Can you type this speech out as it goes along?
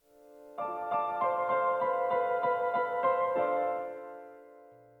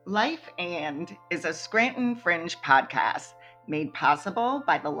Life and is a Scranton Fringe podcast made possible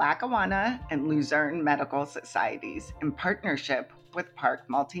by the Lackawanna and Luzerne Medical Societies in partnership with Park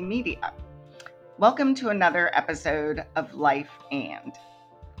Multimedia. Welcome to another episode of Life and.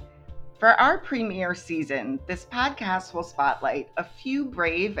 For our premiere season, this podcast will spotlight a few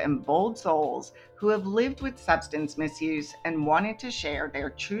brave and bold souls who have lived with substance misuse and wanted to share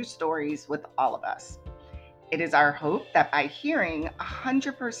their true stories with all of us. It is our hope that by hearing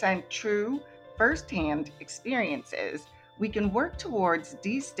 100% true, firsthand experiences, we can work towards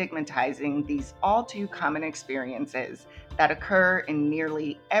destigmatizing these all too common experiences that occur in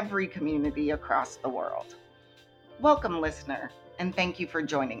nearly every community across the world. Welcome, listener, and thank you for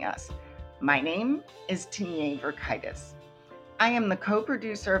joining us. My name is Tanya Verkaitis. I am the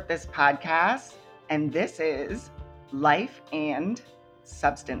co-producer of this podcast, and this is Life and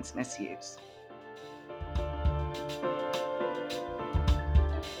Substance Misuse.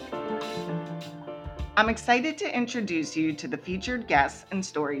 I'm excited to introduce you to the featured guest and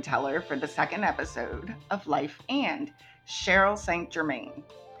storyteller for the second episode of Life and, Cheryl St. Germain.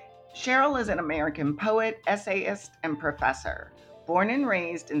 Cheryl is an American poet, essayist, and professor. Born and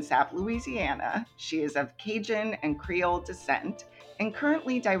raised in South Louisiana, she is of Cajun and Creole descent and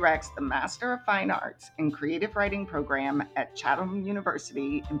currently directs the Master of Fine Arts in Creative Writing program at Chatham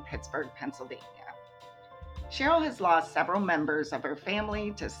University in Pittsburgh, Pennsylvania. Cheryl has lost several members of her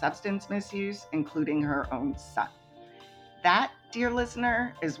family to substance misuse, including her own son. That, dear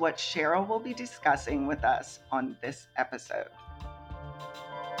listener, is what Cheryl will be discussing with us on this episode.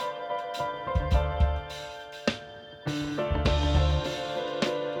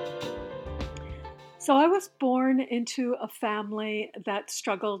 So I was born into a family that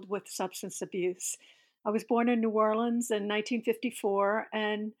struggled with substance abuse. I was born in New Orleans in 1954,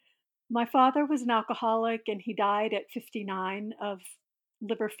 and my father was an alcoholic, and he died at 59 of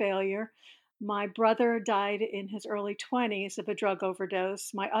liver failure. My brother died in his early 20s of a drug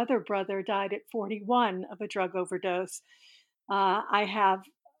overdose. My other brother died at 41 of a drug overdose. I have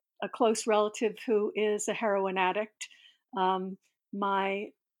a close relative who is a heroin addict. My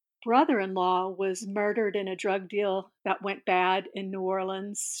brother in law was murdered in a drug deal that went bad in New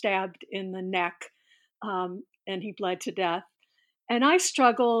Orleans, stabbed in the neck, and he bled to death. And I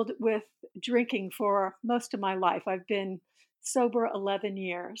struggled with drinking for most of my life. I've been sober 11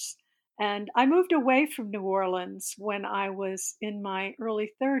 years. And I moved away from New Orleans when I was in my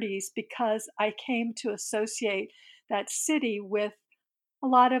early 30s because I came to associate that city with a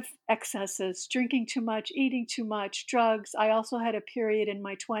lot of excesses, drinking too much, eating too much, drugs. I also had a period in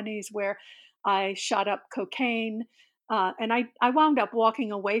my 20s where I shot up cocaine. And I wound up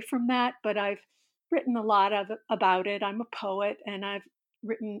walking away from that, but I've written a lot about it. I'm a poet, and I've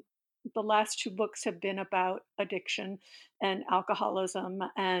written the last two books have been about addiction and alcoholism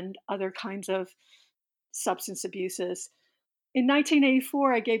and other kinds of substance abuses. In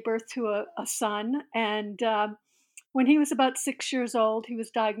 1984, I gave birth to a son, and when he was about 6 years old, he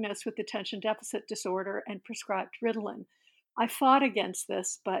was diagnosed with attention deficit disorder and prescribed Ritalin. I fought against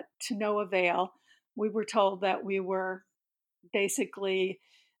this, but to no avail. We were told that we were basically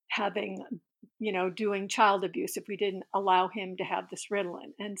having, doing child abuse if we didn't allow him to have this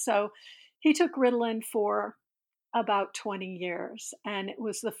Ritalin. And so he took Ritalin for about 20 years, and it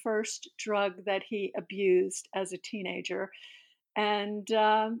was the first drug that he abused as a teenager. And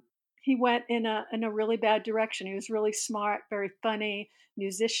he went in a really bad direction. He was really smart, very funny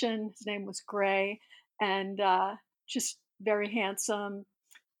musician. His name was Gray, and just very handsome.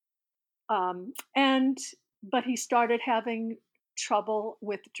 And but he started having trouble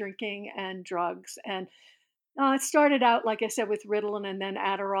with drinking and drugs. And it started out, like I said, with Ritalin and then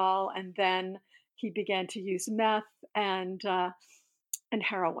Adderall, and then he began to use meth and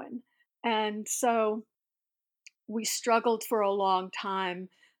heroin. And so we struggled for a long time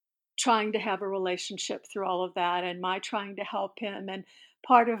trying to have a relationship through all of that, and my trying to help him. And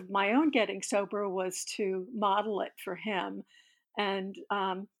part of my own getting sober was to model it for him. And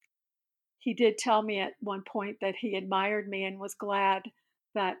he did tell me at one point that he admired me and was glad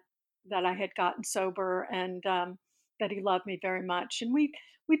that I had gotten sober, and that he loved me very much. And we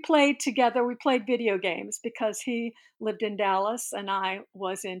played together. We played video games because he lived in Dallas and I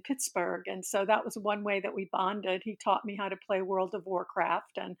was in Pittsburgh, and so that was one way that we bonded. He taught me how to play World of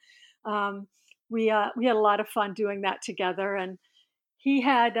Warcraft, and um, we had a lot of fun doing that together. And he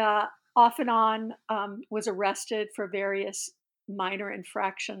had off and on was arrested for various minor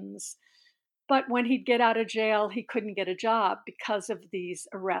infractions, but when he'd get out of jail, he couldn't get a job because of these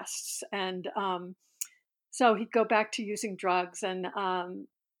arrests. And so he'd go back to using drugs. And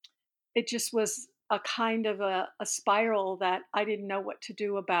it just was a kind of a spiral that I didn't know what to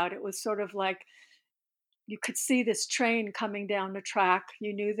do about. It was sort of like you could see this train coming down the track.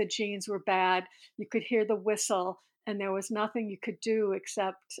 You knew the genes were bad. You could hear the whistle, and there was nothing you could do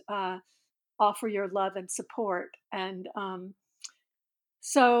except offer your love and support. And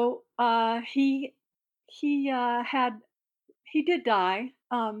so he had he did die,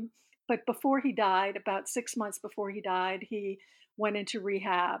 but before he died, about 6 months before he died, he went into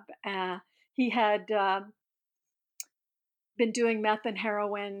rehab. He had been doing meth and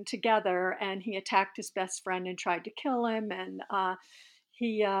heroin together, and he attacked his best friend and tried to kill him. And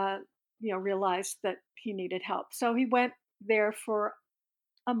he, realized that he needed help, so he went there for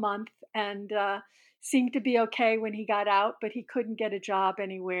a month and seemed to be okay when he got out, but he couldn't get a job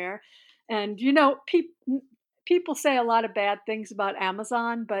anywhere. And people say a lot of bad things about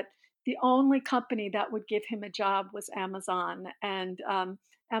Amazon, but the only company that would give him a job was Amazon. And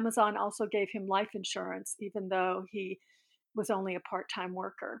Amazon also gave him life insurance, even though he was only a part time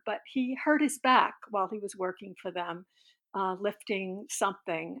worker. But he hurt his back while he was working for them, lifting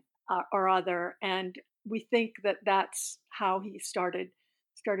something or other. And we think that that's how he started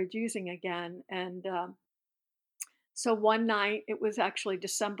using again. And so one night, it was actually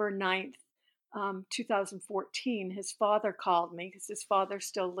December 9th, 2014, his father called me because his father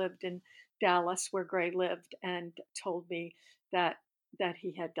still lived in Dallas where Gray lived, and told me that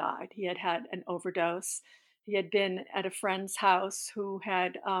he had died. He had had an overdose. He had been at a friend's house who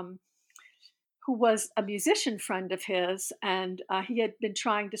was a musician friend of his, and he had been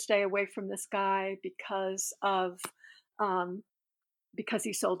trying to stay away from this guy um, because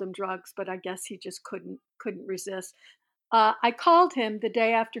he sold him drugs, but I guess he just couldn't resist. I called him the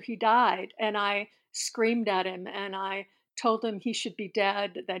day after he died, and I screamed at him, and I told him he should be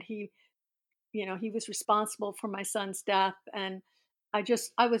dead, that he was responsible for my son's death. And I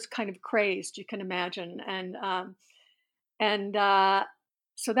was kind of crazed, you can imagine. And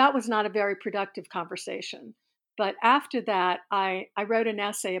so that was not a very productive conversation. But after that, I wrote an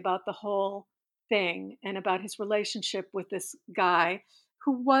essay about the whole thing and about his relationship with this guy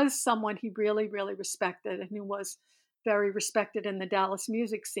who was someone he really, really respected, and who was very respected in the Dallas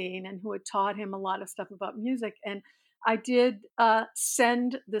music scene, and who had taught him a lot of stuff about music. And I did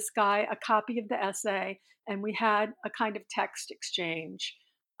send this guy a copy of the essay, and we had a kind of text exchange.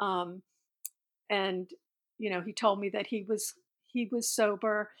 Um, and he told me that he was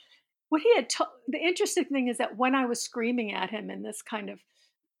sober. What he had the interesting thing is that when I was screaming at him in this kind of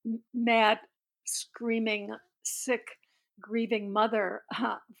mad, screaming, sick, grieving mother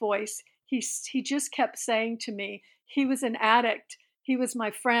voice, he just kept saying to me, he was an addict, he was my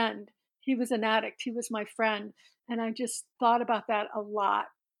friend, he was an addict, he was my friend. And I just thought about that a lot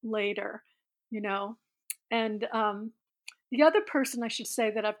later, you know and the other person I should say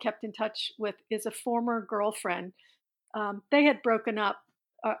that I've kept in touch with is a former girlfriend. They had broken up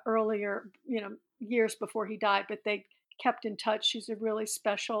earlier, years before he died, but they kept in touch. She's a really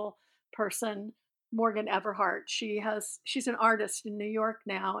special person, Morgan Everhart. She's an artist in New York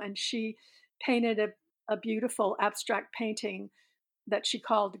now, and she painted a beautiful abstract painting that she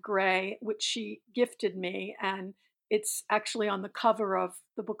called Gray, which she gifted me. And it's actually on the cover of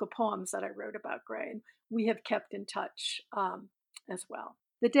the book of poems that I wrote about Gray. And we have kept in touch as well.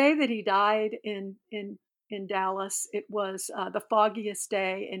 The day that he died in Dallas, it was the foggiest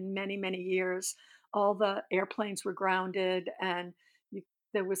day in many, many years. All the airplanes were grounded, and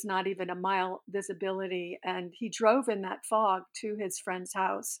there was not even a mile visibility. And he drove in that fog to his friend's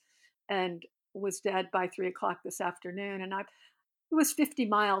house and was dead by 3 o'clock this afternoon. And it was 50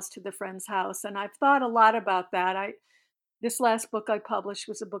 miles to the friend's house. And I've thought a lot about that. This last book I published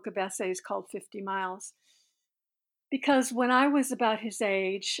was a book of essays called 50 Miles. Because when I was about his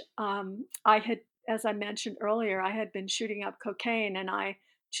age, I had, as I mentioned earlier, I had been shooting up cocaine, and I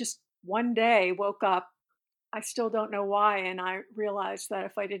just one day woke up. I still don't know why, and I realized that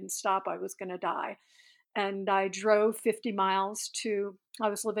if I didn't stop, I was going to die. And I drove 50 miles I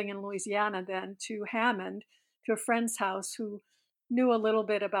was living in Louisiana then, to Hammond, to a friend's house who knew a little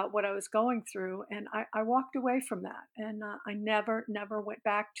bit about what I was going through. And I walked away from that. And I never, never went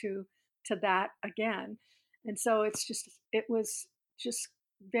back to that again. And so it was just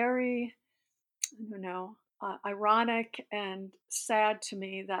very, I don't know, ironic and sad to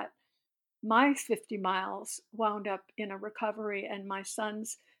me that my 50 miles wound up in a recovery, and my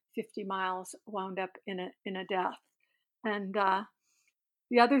son's 50 miles wound up in a death. And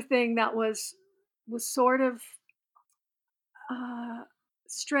the other thing that was sort of uh,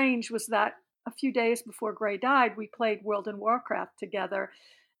 strange was that a few days before Gray died, we played World and Warcraft together.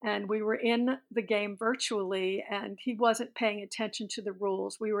 and we were in the game virtually, and he wasn't paying attention to the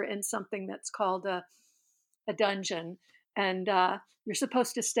rules. We were in something that's called a dungeon, and you're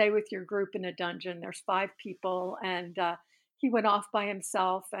supposed to stay with your group in a dungeon. There's 5 people, and he went off by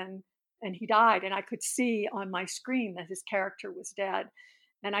himself, and he died. And I could see on my screen that his character was dead,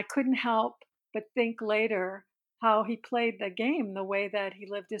 and I couldn't help but think later how he played the game, the way that he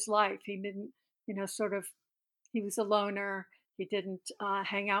lived his life. He didn't, sort of, he was a loner. He didn't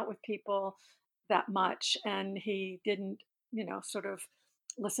hang out with people that much, and he didn't, sort of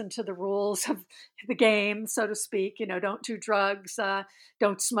listen to the rules of the game, so to speak. Don't do drugs,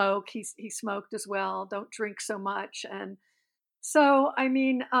 don't smoke. He smoked as well. Don't drink so much. And so, I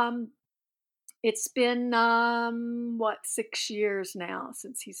mean, it's been what, 6 years now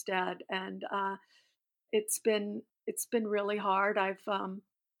since he's dead, and it's been really hard. I've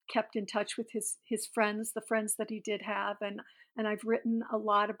kept in touch with his friends, the friends that he did have, and I've written a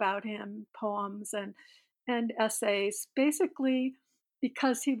lot about him, poems and essays, basically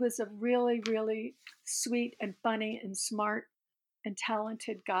because he was a really, really sweet and funny and smart and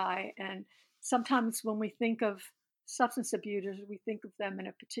talented guy. And sometimes when we think of substance abusers, we think of them in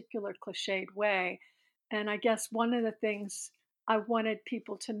a particular cliched way. And I guess one of the things I wanted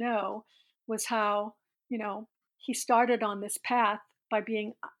people to know was how, he started on this path by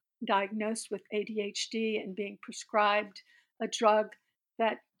being diagnosed with ADHD and being prescribed a drug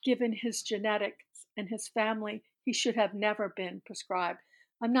that, given his genetics and his family, he should have never been prescribed.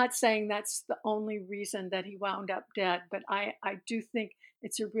 I'm not saying that's the only reason that he wound up dead, but I do think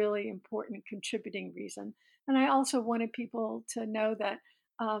it's a really important contributing reason. And I also wanted people to know that,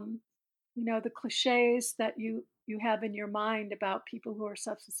 um, the cliches that you have in your mind about people who are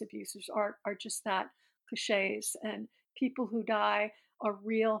substance abusers are just that, cliches. And people who die are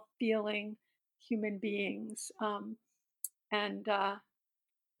real feeling human beings. And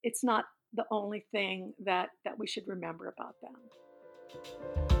it's not the only thing that we should remember about them.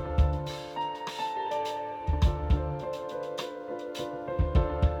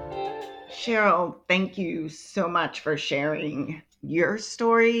 Cheryl, thank you so much for sharing your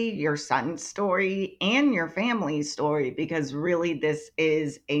story, your son's story, and your family's story, because really this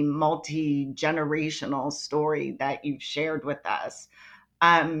is a multi-generational story that you've shared with us.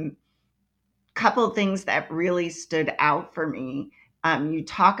 Um, Couple things that really stood out for me. You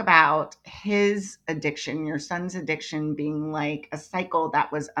talk about his addiction, your son's addiction, being like a cycle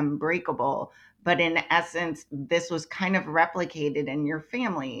that was unbreakable. But in essence, this was kind of replicated in your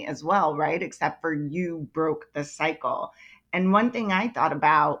family as well, right? Except for you broke the cycle. And one thing I thought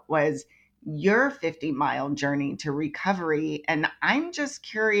about was your 50-mile journey to recovery. And I'm just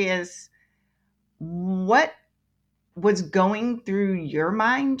curious, what was going through your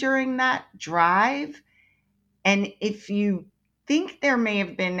mind during that drive? And if you think there may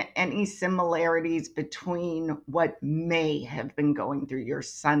have been any similarities between what may have been going through your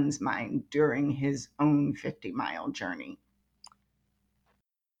son's mind during his own 50-mile journey.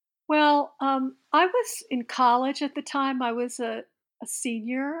 Well, I was in college at the time. I was a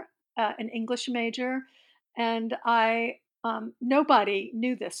senior, an English major, and nobody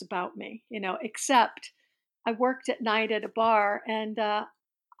knew this about me, except I worked at night at a bar, and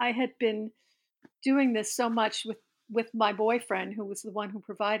I had been doing this so much with my boyfriend, who was the one who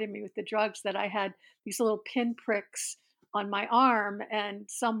provided me with the drugs, that I had these little pinpricks on my arm. And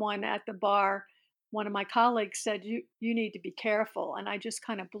someone at the bar, one of my colleagues, said, "You need to be careful," and I just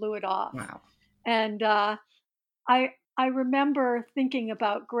kind of blew it off. Wow. And I remember thinking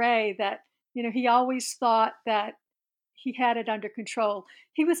about Gray, that he always thought that he had it under control.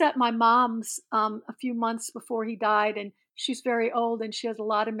 He was at my mom's a few months before he died, and she's very old and she has a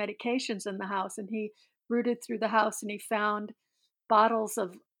lot of medications in the house. And he rooted through the house and he found bottles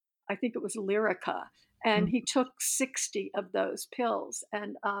of, I think it was Lyrica, and Mm. he took 60 of those pills.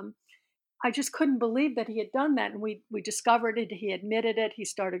 And I just couldn't believe that he had done that. And we discovered it. He admitted it. He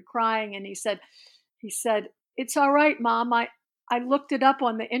started crying, and he said, "It's all right, Mom. I looked it up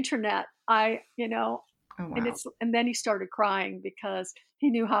on the internet. Oh, And wow. it's and then he started crying because he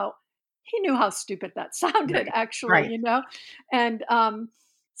knew how stupid that sounded, Right. actually, Right. And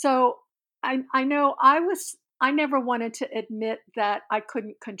so I know I never wanted to admit that I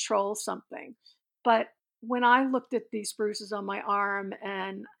couldn't control something. But when I looked at these bruises on my arm,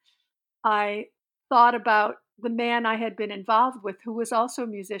 and I thought about the man I had been involved with, who was also a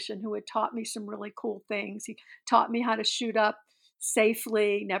musician, who had taught me some really cool things. He taught me how to shoot up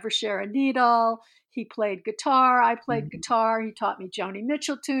safely, never share a needle. He played guitar. I played Mhm. guitar. He taught me Joni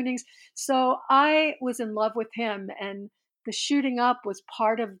Mitchell tunings. So I was in love with him. And the shooting up was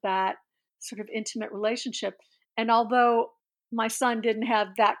part of that sort of intimate relationship. And although my son didn't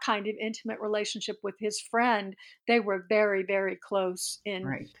have that kind of intimate relationship with his friend. They were very, very close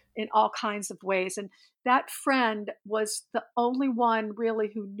Right. in all kinds of ways. And that friend was the only one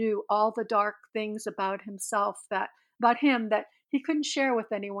really who knew all the dark things about himself, that about him, that he couldn't share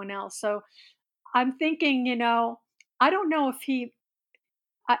with anyone else. So I'm thinking, I don't know if he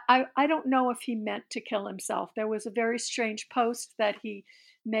I don't know if he meant to kill himself. There was a very strange post that he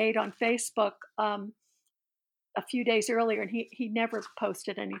made on Facebook a few days earlier, and he never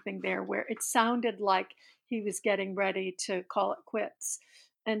posted anything there, where it sounded like he was getting ready to call it quits.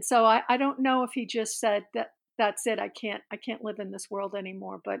 And so I don't know if he just said that that's it. I can't live in this world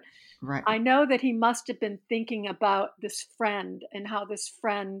anymore. But I Right. know that he must have been thinking about this friend and how this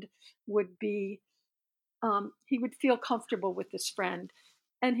friend would be. He would feel comfortable with this friend,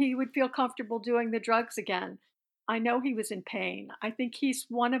 and he would feel comfortable doing the drugs again. I know he was in pain. I think he's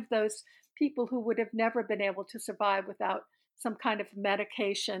one of those people who would have never been able to survive without some kind of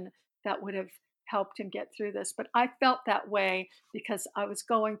medication that would have helped him get through this. But I felt that way because I was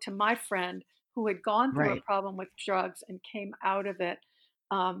going to my friend who had gone through a Right. problem with drugs and came out of it.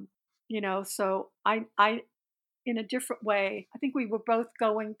 Um, so I, in a different way, I think we were both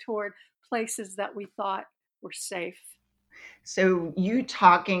going toward places that we thought were safe. So you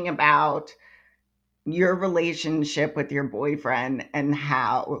talking about your relationship with your boyfriend and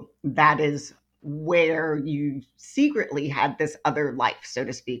how that is where you secretly had this other life, so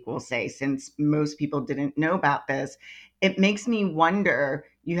to speak, we'll say, since most people didn't know about this. It makes me wonder,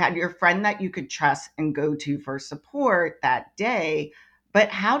 you had your friend that you could trust and go to for support that day, but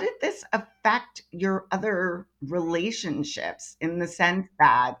how did this affect your other relationships in the sense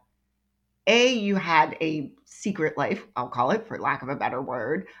that you had a secret life, I'll call it for lack of a better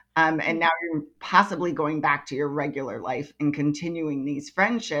word. And Mhm. now you're possibly going back to your regular life and continuing these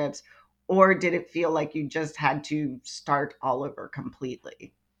friendships. Or did it feel like you just had to start all over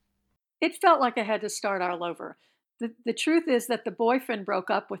completely? It felt like I had to start all over. The truth is that the boyfriend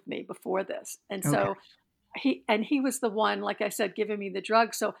broke up with me before this. And Okay. so he was the one, like I said, giving me the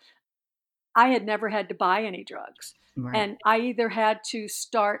drugs. So I had never had to buy any drugs. Right. And I either had to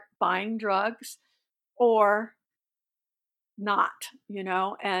start buying drugs or not.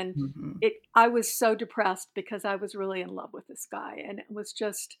 And Hmm. I was so depressed because I was really in love with this guy, and it was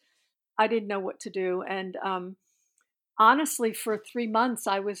just, I didn't know what to do. And honestly, for 3 months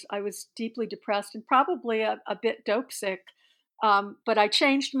I was deeply depressed and probably a bit dope sick. But I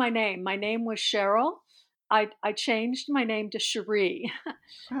changed my name. My name was Cheryl. I changed my name to Cherie.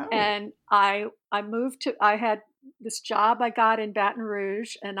 Oh, And I moved to I had this job I got in Baton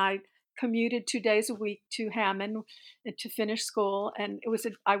Rouge, and I commuted 2 days a week to Hammond to finish school. And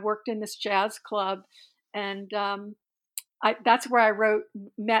I worked in this jazz club. And that's where I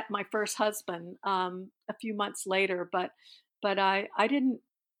met my first husband a few months later. But I didn't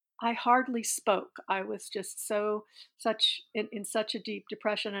I hardly spoke. I was just such in such a deep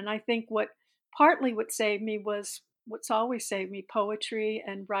depression. And I think what saved me was what's always saved me: poetry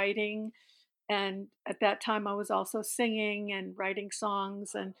and writing. And at that time, I was also singing and writing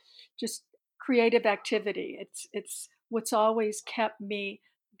songs and just creative activity. It's what's always kept me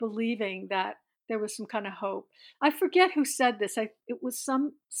believing that there was some kind of hope. I forget who said this. It was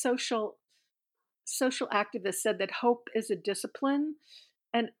some social activist said that hope is a discipline.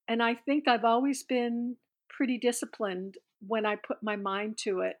 And I think I've always been pretty disciplined when I put my mind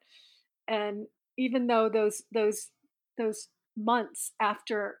to it. And even though those months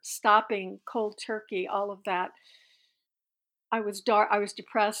after stopping cold turkey, all of that, I was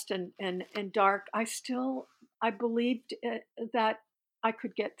depressed and dark. I believed that I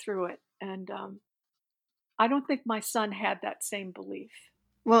could get through it. And I don't think my son had that same belief.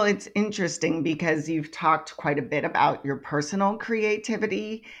 well, it's interesting because you've talked quite a bit about your personal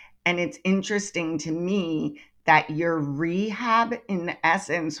creativity. And it's interesting to me that your rehab, in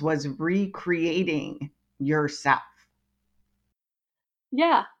essence, was recreating yourself.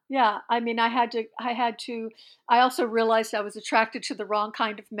 Yeah, yeah. I mean, I also realized I was attracted to the wrong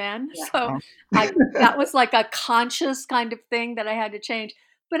kind of men. So I that was like a conscious kind of thing that I had to change.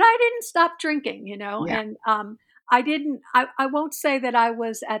 But I didn't stop drinking. Yeah. And I won't say that I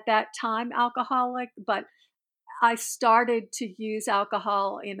was at that time alcoholic, but I started to use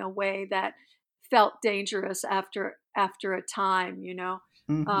alcohol in a way that felt dangerous after a time.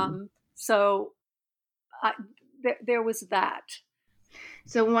 Mhm. So I, there was that.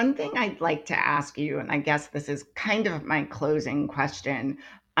 So, one thing I'd like to ask you, and I guess this is kind of my closing question.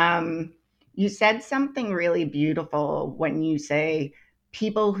 Um, you said something really beautiful when you say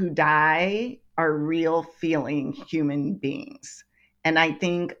people who die are real feeling human beings. And I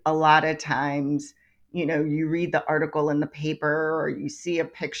think a lot of times you read the article in the paper or you see a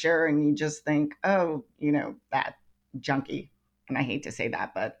picture and you just think, oh, that junkie. And I hate to say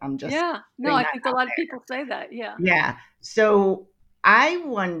that, but I'm just Yeah. No, putting I that think a out lot of there. people say that. Yeah. Yeah. So I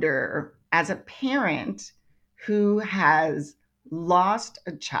wonder, as a parent who has lost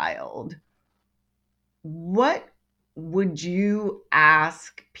a child, what would you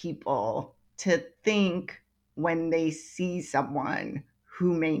ask people to think when they see someone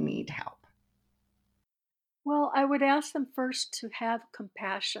who may need help? Well, I would ask them first to have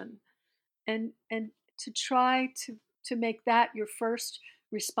compassion and to try to make that your first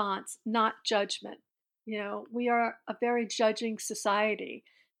response, not judgment. We are a very judging society.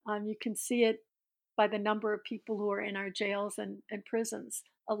 You can see it by the number of people who are in our jails and prisons.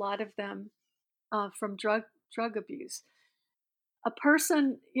 A lot of them from drug abuse. A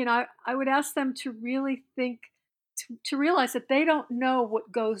person, I would ask them to really think, to realize that they don't know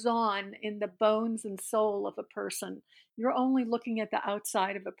what goes on in the bones and soul of a person. You're only looking at the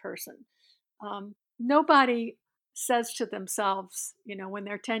outside of a person. Nobody says to themselves, when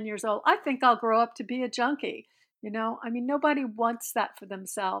they're 10 years old, I think I'll grow up to be a junkie. I mean, nobody wants that for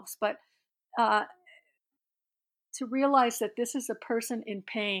themselves, but uh, to realize that this is a person in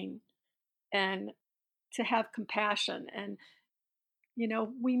pain and to have compassion. And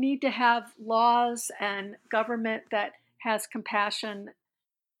we need to have laws and government that has compassion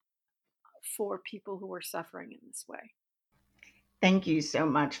for people who are suffering in this way. Thank you so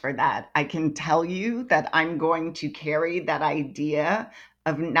much for that. I can tell you that I'm going to carry that idea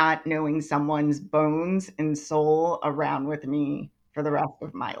of not knowing someone's bones and soul around with me for the rest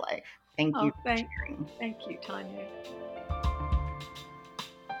of my life. Thank you Oh, for sharing. thank you, Tanya.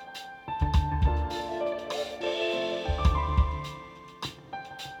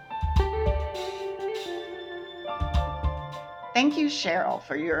 Thank you, Cheryl,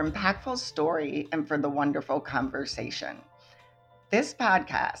 for your impactful story and for the wonderful conversation. This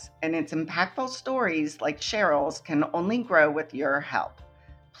podcast and its impactful stories like Cheryl's can only grow with your help.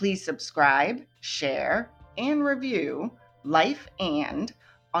 Please subscribe, share, and review Life and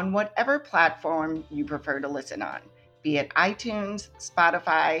on whatever platform you prefer to listen on, be it iTunes,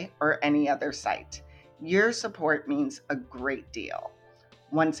 Spotify, or any other site. Your support means a great deal.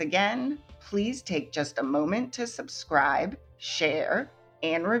 Once again, please take just a moment to subscribe, share,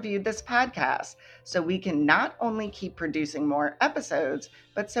 and review this podcast so we can not only keep producing more episodes,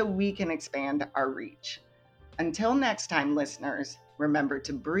 but so we can expand our reach. Until next time, listeners, remember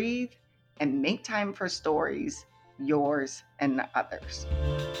to breathe and make time for stories, yours and others.